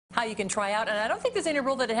how you can try out. And I don't think there's any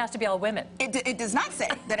rule that it has to be all women. It does not say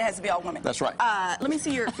that it has to be all women. That's right. Let me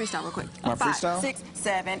see your freestyle real quick. My 5, freestyle? 6,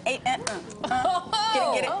 7, 8, and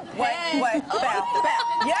Get it? What?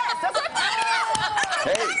 Bow. Yes, that's what.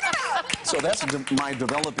 Hey, so that's my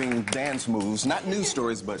developing dance moves, not news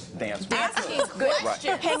stories, but dance moves. Good. Right.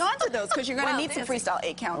 Hang on to those because you're going to need some freestyle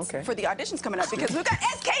 8 counts for the auditions coming up because we've got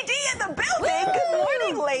SKD in the building. Good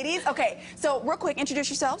morning, ladies. Okay, so real quick, introduce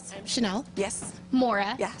yourselves. I'm Chanel. Yes.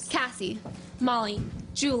 Maura. Yes. Cassie. Molly.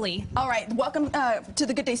 Julie. All right, welcome to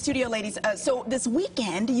the Good Day Studio, ladies. So this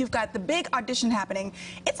weekend, you've got the big audition happening.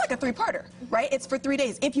 It's like a 3-parter, right? It's for 3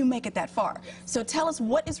 days, if you make it that far. So tell us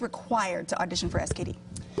what is required to audition for SKD.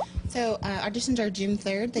 So auditions are June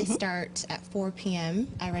 3rd. They start at 4 p.m.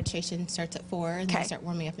 Registration starts at 4, and they start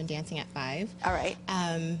warming up and dancing at 5. All right.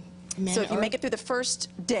 So if you make it through the first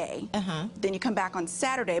day, then you come back on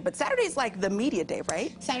Saturday. But Saturday is like the media day,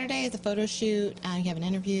 right? Saturday is a photo shoot. You have an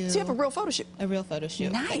interview. So you have a real photo shoot? A real photo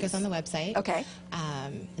shoot. Nice. That goes on the website. Okay.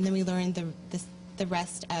 And then we learn the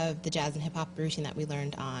rest of the jazz and hip-hop routine that we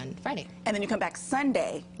learned on Friday. And then you come back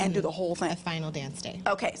Sunday and do the whole thing? A final dance day.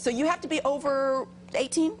 Okay, so you have to be over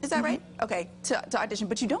 18, is that right? Okay, to audition,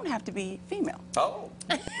 but you don't have to be female. Oh.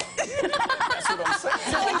 That's what I'm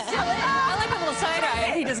saying. I like a little side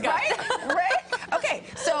eye he just got. Right? Okay,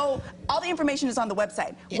 so all the information is on the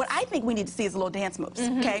website. Yes. What I think we need to see is a little dance moves,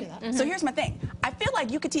 okay? So here's my thing. I feel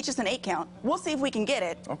like you could teach us an 8 count. We'll see if we can get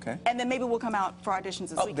it. Okay. And then maybe we'll come out for auditions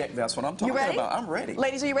this weekend. That's what I'm talking about. I'm ready.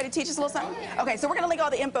 Ladies, are you ready to teach us a little something? Okay, so we're going to link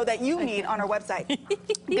all the info that you need on our website,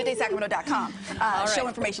 gooddaysacramento.com. Show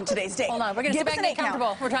information today's date. Hold on, we're going to sit back and get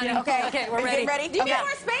comfortable. We're trying to. Okay, we're ready. Ready? Do you need more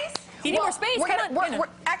space? You need more space?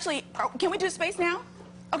 Actually, can we do space now?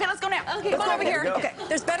 Okay, let's go now. Okay, come over here. Okay,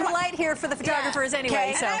 there's better light here for the photographers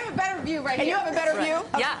anyway. So. And I have a better view right here. And you have a better view?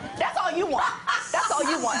 Okay. Yeah. That's all you want. That's all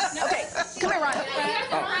you want. Okay, come here, Ron.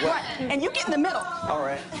 Ron. And you get in the middle. All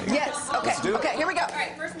right. Yes. Okay. Let's do it. Okay, here we go. All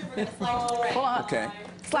right, first move, we're going to slide. Hold on. Okay.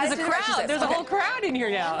 Slide There's a crowd. There's a whole crowd in here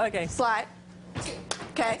now. Okay. Slide.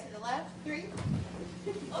 Okay. To the left, 3.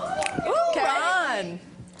 Ooh, Ron.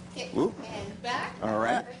 Kick Whoop. and back. All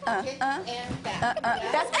right. Kick and back.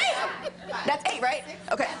 That's 8. That's 8, right?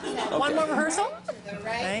 Okay. One more rehearsal. To the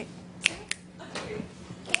right.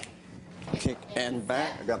 Kick and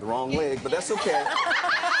back. I got the wrong leg, but that's okay.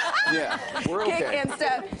 Yeah, we're okay. Kick and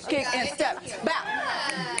step. Kick and step.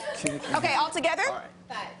 Bow. Okay, all together? All right.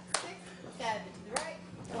 5, 6, 7 to the right.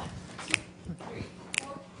 1, 2, 3,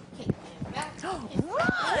 4. Kick and back. Ron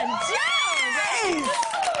Jon!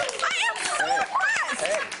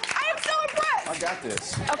 I am so impressed. I got this.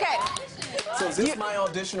 Okay. So is this my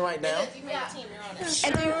audition right now? You made a team. You're on it.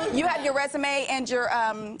 And you have your resume and your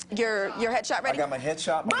headshot ready? I got my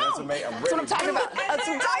headshot, my resume. I'm ready. That's what I'm talking about. That's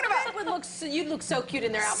what I'm talking about. You'd look so cute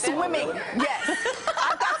in their outfit. Swimming. Yes.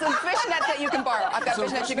 I've got some fishnets that you can borrow. I've got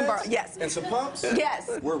fishnets you can borrow. Yes. And some pumps? Yes.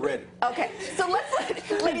 We're ready. Okay. So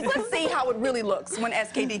ladies, let's see how it really looks when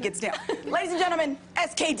SKD gets down. Ladies and gentlemen,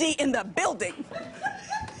 SKD in the building.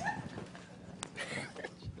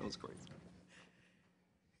 That was crazy.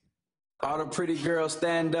 All the pretty girls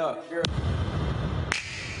stand up.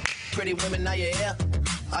 Pretty women, are you here?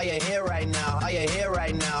 Are you here right now? Are you here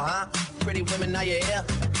right now, huh? Pretty women, are you here?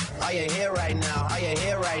 Are you here right now? Are you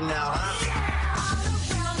here right now, huh? All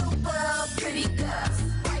around the world, pretty girls.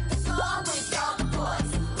 Wipe the floor with all the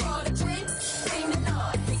boys. Pour the drinks, bring the noise.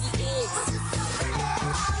 All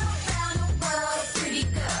around the world, pretty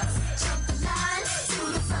girls. Jump the line to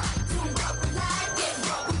the front. Do what we like, get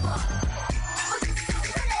what we want.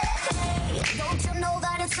 Don't you know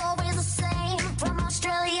that it's always the same? From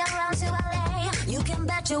Australia around to LA, you can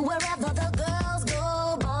bet you wherever the girls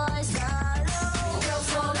go, boys follow. Girls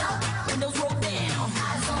roll up, windows roll down,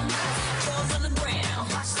 eyes on us, girls on the ground.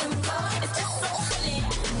 Watch them go, it's just so silly.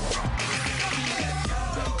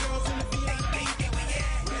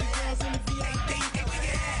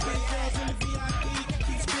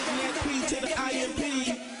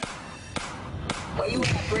 Where you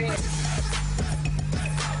at, Brent?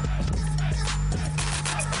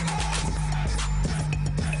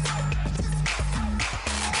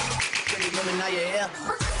 Pretty women, are you here?